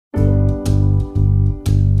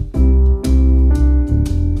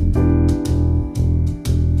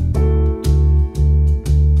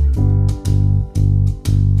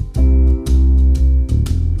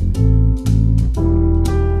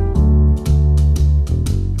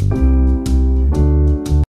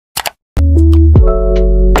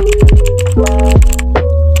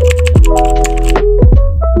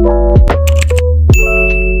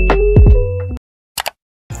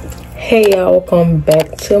Hey y'all, welcome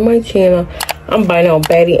back to my channel. I'm Albino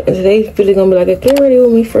Baddie, and today's video gonna be like a get ready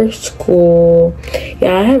with me for school.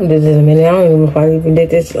 Yeah, I haven't did this in a minute. I don't even know if I even did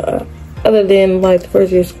this other than like the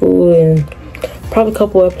first year of school and probably a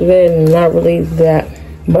couple after that, and not really that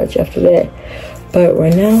much after that. But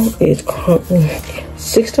right now it's currently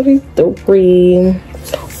 6:33,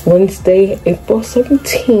 Wednesday, April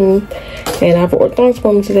 17th, and I have an orthodontics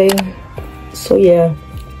appointment today. So yeah,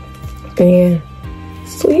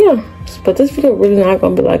 but this video really not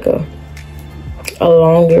gonna be like a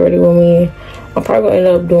long get ready with me. I'm probably gonna end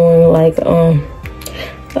up doing like a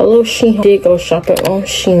little SHEIN. I did go shopping on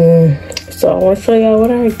SHEIN, so I want to show y'all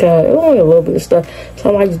what I got. It's only a little bit of stuff, so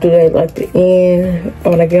I might just do that like the end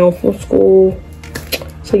when I get home from school.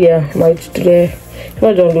 So yeah, I might just do that. If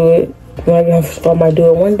I don't do it when I get home from school, I might do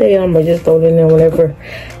it one day, and I might just throw it in there whenever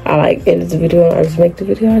I like edit the video. And I just make the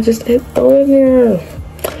video, I just throw it in there.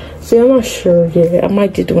 See, I'm not sure yet. I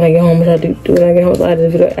might just do when I get home. What I do when I get home, so I have the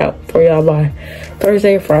video out for y'all by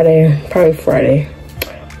Thursday or Friday. Probably Friday.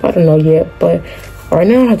 I don't know yet. But right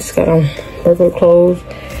now, I just got on regular clothes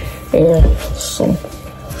and some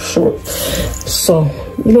shorts. So,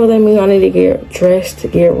 you know what I mean? I need to get dressed to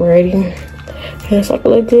get ready. And so I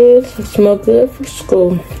can look good, smell good for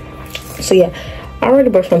school. So, yeah. I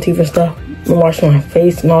already brushed my teeth and stuff and washed my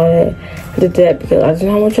face and all that. I did that because I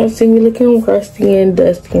didn't want y'all to see me looking crusty and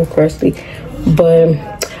dusty and crusty. But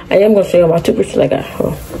I am going to show you my toothbrush that I got.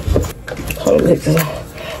 Hold on, let me take this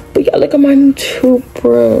off. But y'all, look at my new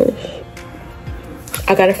toothbrush.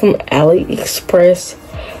 I got it from AliExpress.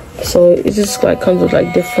 So it just like comes with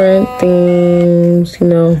like different things, you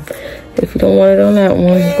know. If you don't want it on that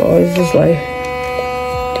one, you can always just like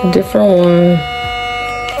a different one.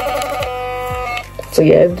 So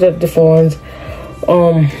yeah, it's the different ones.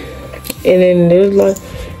 And then there's like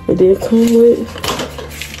it did come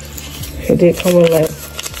with like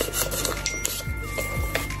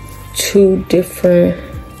 2 different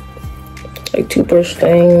like toothbrush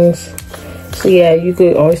things. So yeah, you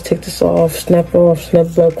could always take this off, snap it off, snap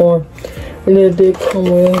it back on. And then it did come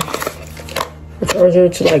with a charger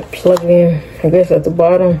to like plug in, I guess at the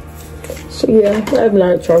bottom. So yeah, I have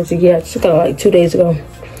not charged it yet. I just got it like 2 days ago.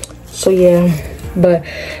 So yeah. But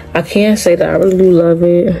I can say that I really do love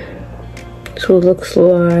it. That's what it looks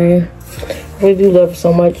like. I really do love it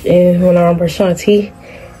so much. And when I'm brushing my teeth,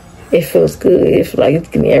 it feels good. It feels like it's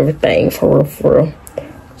giving me everything for real, for real.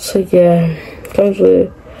 So yeah, it comes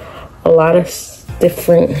with a lot of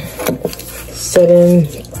different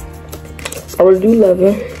settings. I really do love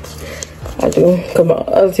it. I do. Cause my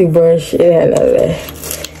other toothbrush, it had none of that.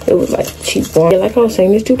 It was like a cheap one. Like I was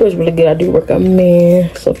saying, this toothbrush is really good. I do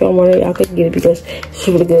recommend. So if y'all want it, y'all can get it because it's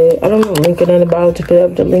really good. I don't know the link or nothing about it, to put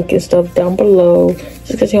up the link and stuff down below.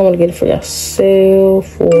 Just because y'all want to get it for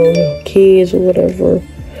yourself or your kids or whatever.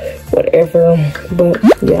 But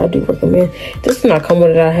yeah, I do recommend. This did not come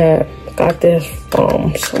with it. I had got this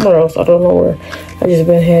somewhere else. I don't know where. I just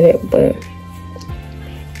been had it, but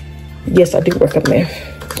yes, I do recommend.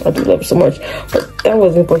 I do love it so much. But that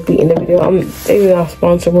wasn't supposed to be in the video. They're not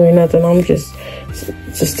sponsoring me or nothing. I'm just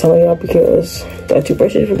telling y'all because that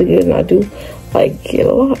toothbrush is really good and I do like it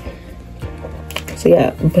a lot. So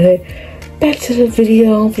yeah, but back to the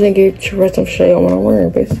video. I'm gonna get dressed. I'm showing y'all what I'm wearing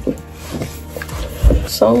basically.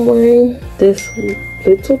 So I'm wearing this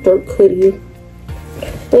little dark hoodie.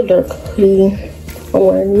 I'm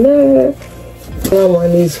wearing that. And I'm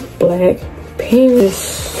wearing these black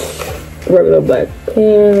pants. Regular black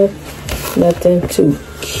pants, nothing too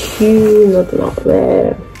cute, nothing like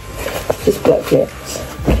that. Just black pants.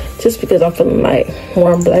 Just because I'm feeling like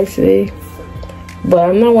wearing black today. But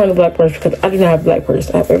I'm not wearing a black purse because I do not have black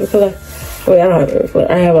purse. I have every color. Wait, I don't have every color.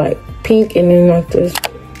 I have like pink and then like this.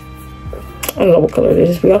 I don't know what color it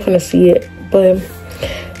is. But y'all finna see it. But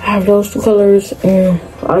I have those 2 colors and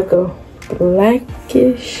like a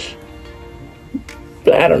blackish.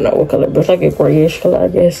 I don't know what color, but it's like a grayish color, I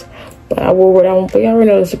guess. But I will wear that one. But y'all already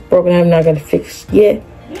know it's broken. I'm not gonna fix yet.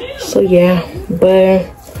 So yeah. But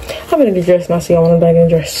I'm gonna get dressed and I'll see y'all when I'm back in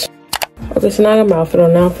dress. Okay, so now I got my outfit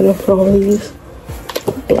on. Now I'm gonna put on these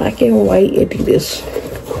black and white Adidas.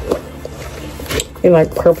 In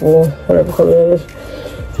like purple, whatever color it is.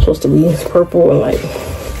 It's supposed to be. It's purple and like,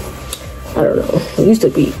 I don't know. It used to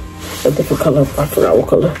be a different color. I forgot what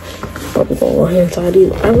color. But we're gonna go ahead and tie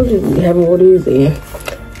these. I really haven't worn these in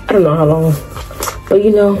I don't know how long. But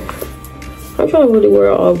you know, I'm trying to really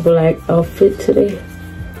wear an all black outfit today.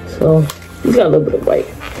 So you got a little bit of white,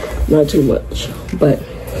 not too much. But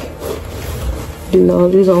you know,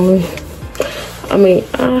 these only, I mean,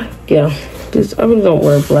 yeah, this, I really don't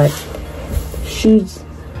wear black shoes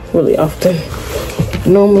really often.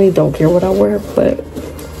 Normally don't care what I wear, but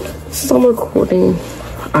since I'm recording,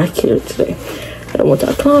 I care today. I don't want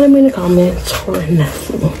y'all clowning me in the comments or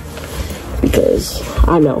nothing. Because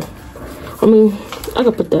I know. I mean, I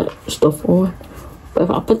could put that stuff on. But if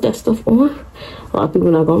I put that stuff on, a lot of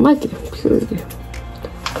people not gonna like it. Period.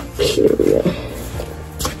 Period.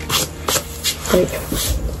 Like,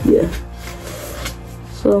 yeah.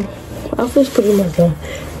 So, outfit's pretty much done.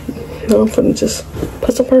 Now I'm finna just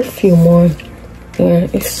put some perfume on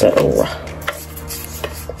and etc.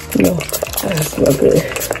 You know, I gotta smell good.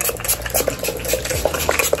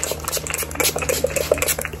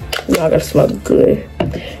 You know, I gotta smell good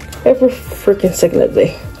every freaking second of the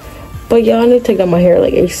day. But y'all, I need to take out my hair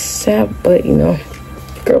like ASAP. But you know,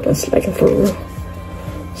 girl been slacking for real.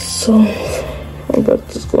 So I'm about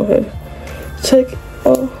to just go ahead, take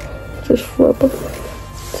off, just rub it.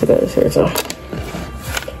 Take out this hair tie.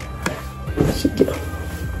 So yeah,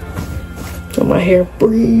 let my hair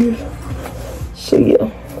breathe. So yeah.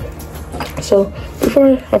 So before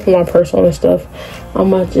I put my purse on and stuff, I'm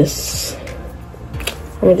gonna just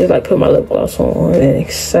like put my lip gloss on and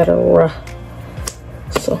etc.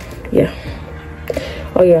 So yeah.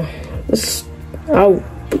 Oh yeah. I'll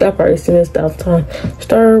probably seen this stuff time.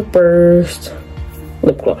 Starburst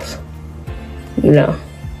lip gloss. No.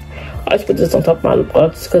 I just put this on top of my lip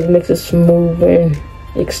gloss because it makes it smooth and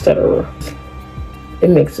etc. It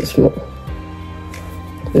makes it smooth.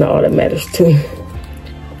 And all that matters to me.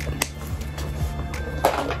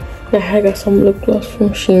 Now I got some lip gloss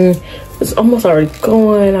from SHEIN. It's almost already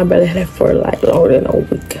gone. I better have it for like longer than a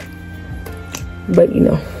week. But you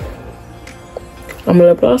know, I'm a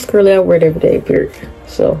lip gloss girly. I wear it every day, period.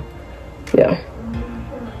 So yeah.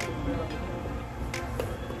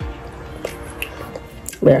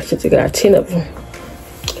 But I should have got 10 of them.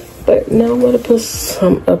 But now I'm gonna put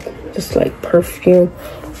some up, just like perfume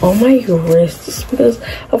on my wrist, just because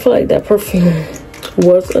I feel like that perfume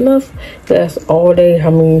was enough. That's all day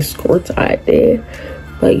how many squirts I did.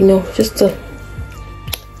 But you know, just to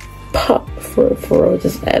pop for real,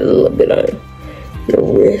 just add a little bit on your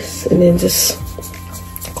wrist and then just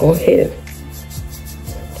go ahead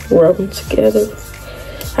and rub them together.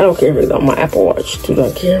 I don't care if it's on my Apple Watch. Do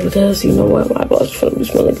not care, because you know what, my Apple Watch is gonna be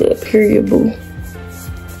smelling good. Period, boo.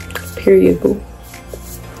 Period, boo.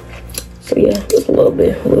 So yeah, just a little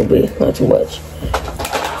bit, not too much.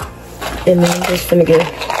 And then I'm just gonna get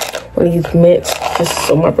one of these mints just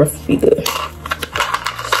so my breath will be good.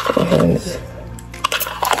 Just go ahead and just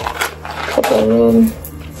couple of them.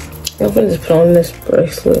 I'm gonna just put on this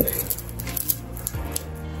bracelet.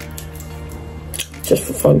 Just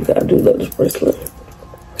for fun, we gotta do this bracelet.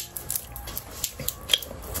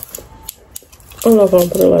 I don't know if I'm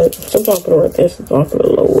put it like, sometimes I put it right there, sometimes I put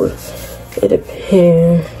it lower. It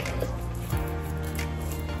depends.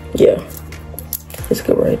 Yeah. Let's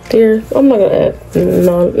go right there. I'm not gonna add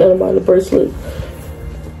none of my other bracelets.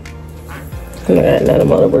 I'm not gonna add none of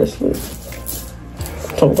my other bracelets.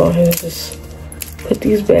 So I'm going ahead and just put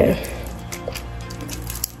these back.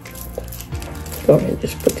 Go ahead and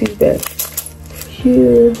just put these back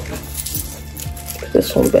here. Put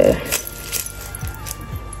this one back.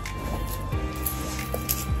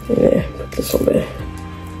 Yeah, put this one back.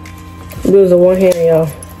 These are one hand, y'all.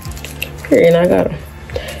 Here, and I got them.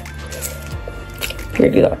 Here,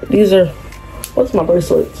 these are, what's my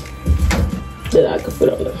bracelets that I could put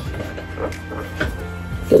on there?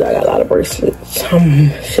 Because I got a lot of bracelets.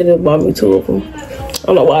 Should have bought me 2 of them. I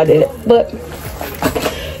don't know why I did it, but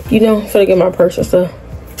you know, I'm gonna get my purse and stuff.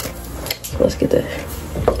 So let's get that.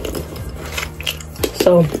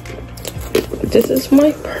 So this is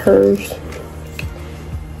my purse.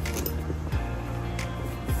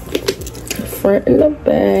 The front and the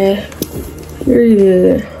back.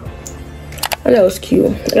 Period. I know it's cute.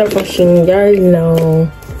 I got perfume, you already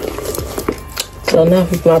know. So now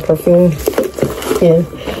with my perfume and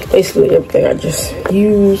basically everything I just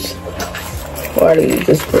use. Or I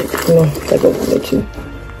just put, you know, take over with you.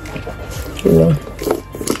 You know.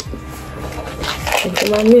 Look at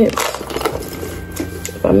my mints.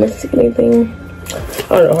 If I miss anything,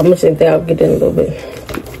 I don't know, if I miss anything, I'll get in a little bit.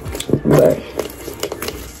 But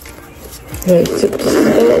I'm gonna tip this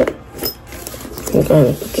up. I'm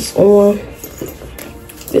gonna put this on.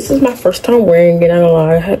 This is my first time wearing it, I'm gonna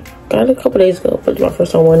lie. I got it a couple days ago, but it's my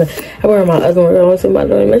first time wearing it. I wear my other one. I want to see my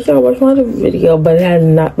other one. Make sure I watch my other video, but it has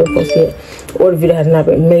not been posted yet. Or the video has not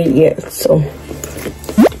been made yet. So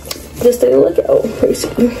just take a look out,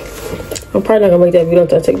 basically. I'm probably not gonna make that video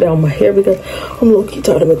until I take down my hair, because I'm low-key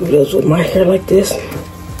tired of making videos with my hair like this.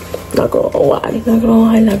 Not gonna lie. So I'm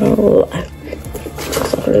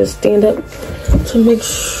gonna just stand up to make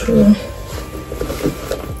sure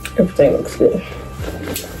everything looks good.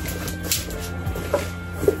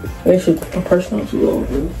 Basically, my personal too long.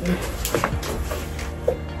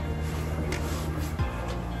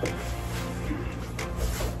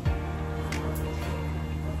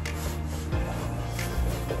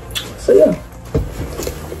 So yeah,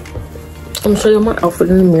 I'm gonna show you my outfit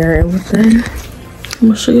in the mirror and everything. I'm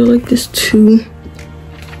gonna show you like this too.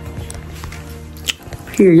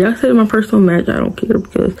 Here, y'all said my personal match. I don't care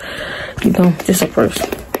because, you know, just a person.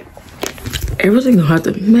 Everything gonna have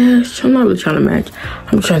to match. I'm not really trying to match.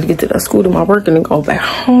 I'm trying to get to that school to my work and then go back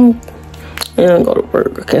home and then go to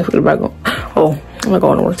work. I can't forget about going. Oh, I'm not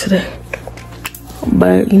going to work today.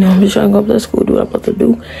 But, you know, I'm just trying to go up to that school, do what I'm about to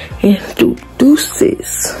do, and do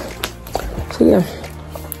deuces. So, yeah.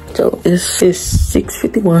 So, it's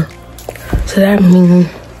 6:51. So, that means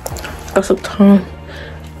I got some time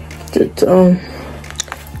to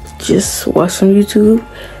just watch some YouTube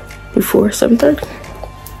before 7:30.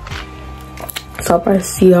 So, I'll probably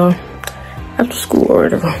see y'all after school or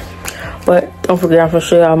whatever. But don't forget, I'm gonna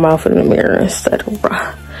show y'all my outfit in the mirror instead of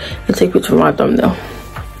and take a picture of my thumbnail.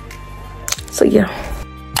 So, yeah.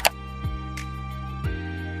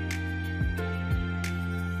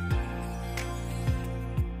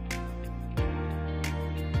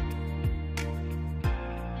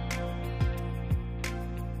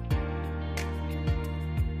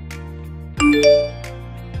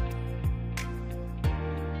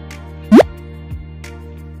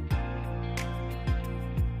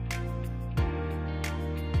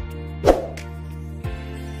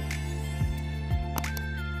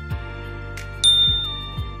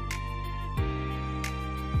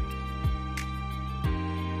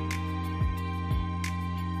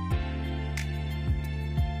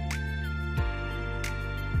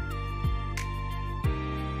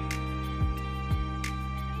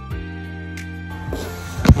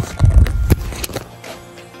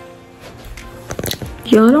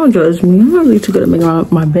 Y'all don't judge me. I'm not really too good at making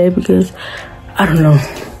my bed because I don't know.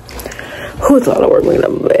 Who thought I work making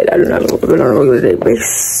up a bed? I do not work on a regular day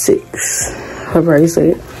basics. However you say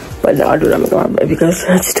it. But no, I do not make my bed because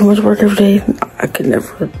it's just too much work every day. I could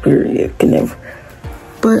never, period, could never.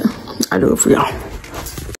 But I do it for y'all.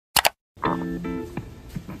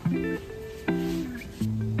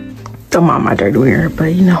 Don't mind my dirty hair,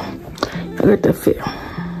 but you know, I got that fit.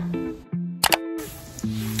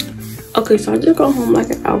 Okay, so I just got home like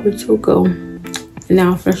an hour or two ago, and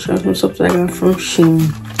now I'm finna show some stuff that I got from SHEIN.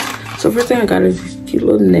 So first thing I got is these cute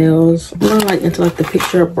little nails. I'm gonna like enter like the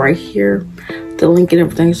picture up right here, the link and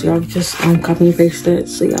everything, so y'all just copy and paste that,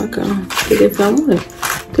 so y'all can get it if y'all want it.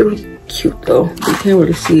 They're really cute though. You can't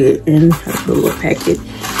really see it in the little packet.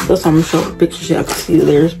 That's why I'm gonna show the picture so y'all can see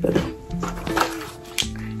theirs better.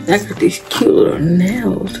 I got these cute little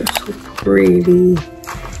nails. They're so pretty.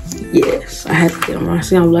 Yes, I had to get them. I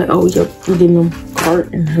see I'm like, oh, yep, I'm getting them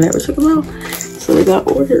cart, and I never took them out. So they got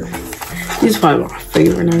ordered. These are probably my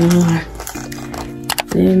favorite, not gonna lie.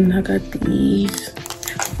 Then I got these.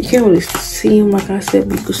 You can't really see them, like I said,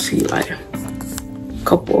 but you can see like a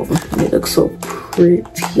couple of them. They look so pretty.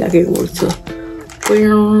 I can't wait to wear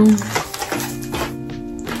them.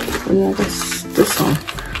 And then I got this one,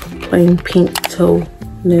 plain pink toe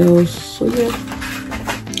nails. So yeah,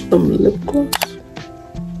 some lip gloss.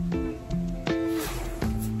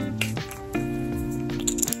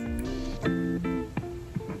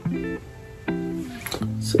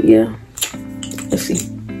 So yeah, let's see.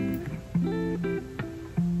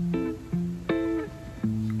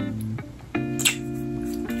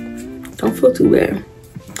 Don't feel too bad,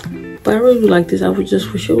 but I really like this. I would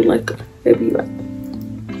just wish it was like maybe like a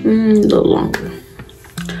little longer,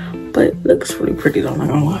 but it looks really pretty though, I'm not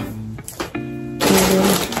gonna lie.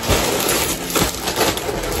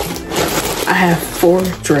 I have 4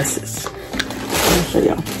 dresses. I'm gonna show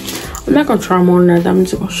y'all. I'm not gonna try them on that. I'm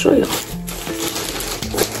just gonna show y'all.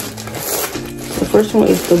 The first one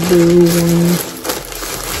is the blue one.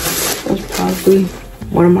 That's probably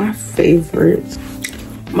one of my favorites.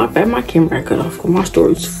 My bad, my camera cut off because my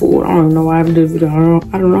storage's full. I don't even know why I haven't did a video.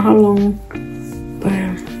 I don't know how long. But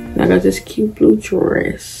I got this cute blue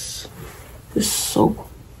dress. It's so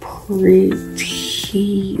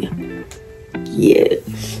pretty.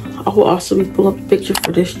 Yes. I will also be pulling up a picture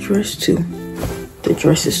for this dress too. The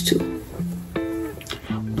dresses too.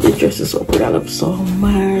 The dresses so pretty. I love so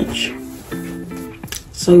much.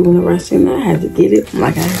 So whenever I seen that, I had to get it.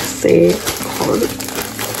 Like I said, card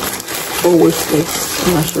or wish list.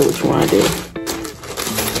 I'm not sure which one I did.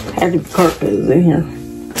 I had to be card because it's in here.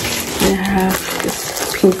 And I have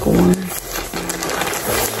this pink one.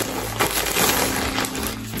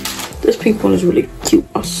 This pink one is really cute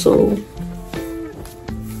also.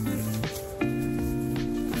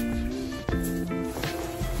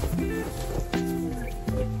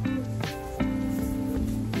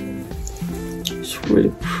 It's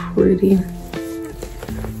really pretty.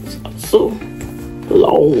 It's also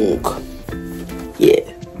long. Yeah,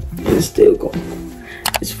 and it's still going.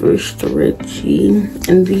 It's very stretchy.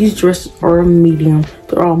 And these dresses are a medium.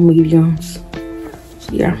 They're all mediums.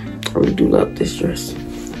 So yeah, I really do love this dress.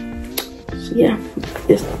 So yeah,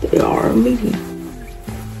 yes, they are a medium.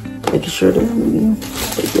 Making sure they're a medium.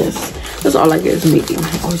 But yes, that's all I get is medium.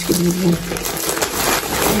 I always get medium.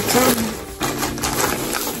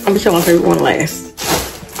 I'm gonna show my favorite one last.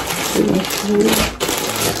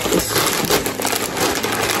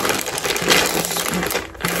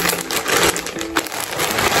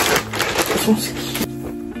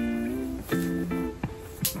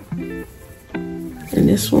 And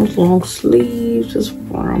this one's long sleeves. It's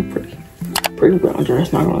brown, pretty brown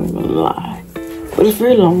dress, not gonna even lie. But it's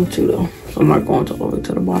very long too though. So I'm not going all the way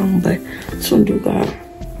to the bottom, but this one do got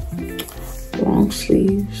long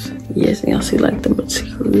sleeves. Yes, and y'all see like the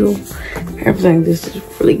material. Everything, this is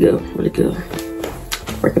really good, really good.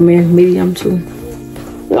 Recommend medium too.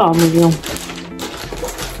 They're all medium.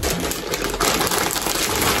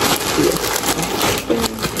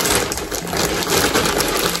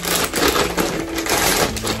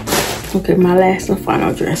 Okay, my last and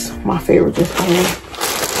final dress. My favorite dress I have.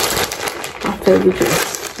 My favorite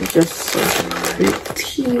dress. It's just so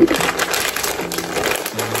pretty.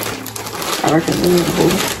 I recommend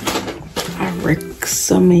both. I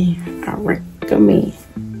recommend.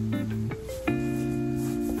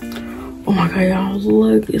 Oh my god, y'all,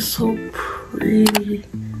 look, it's so pretty.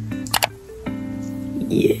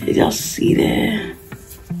 Yeah, y'all see that?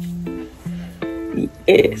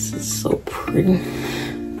 Yes, it's so pretty.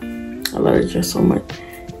 I love this dress so much.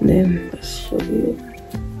 And then let's show you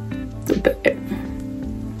the back.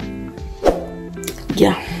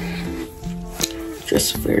 Yeah,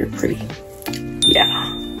 just very pretty. Yeah,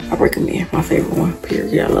 I recommend. My favorite one,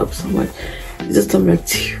 period. I love it so much. It's just the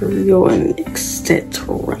material and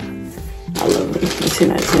etc. I love it.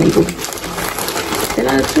 10 out of 10. 10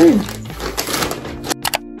 out of 10.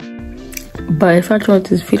 But if you enjoyed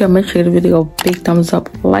this video, make sure you give the video a big thumbs up,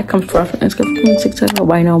 like, comment, subscribe, and subscribe to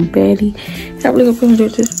right now, Betty. I really hope you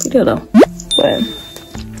enjoyed this video though. But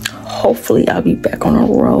hopefully I'll be back on a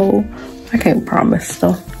roll. I can't promise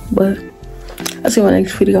though. But I'll see you in my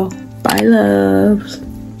next video. Bye, loves.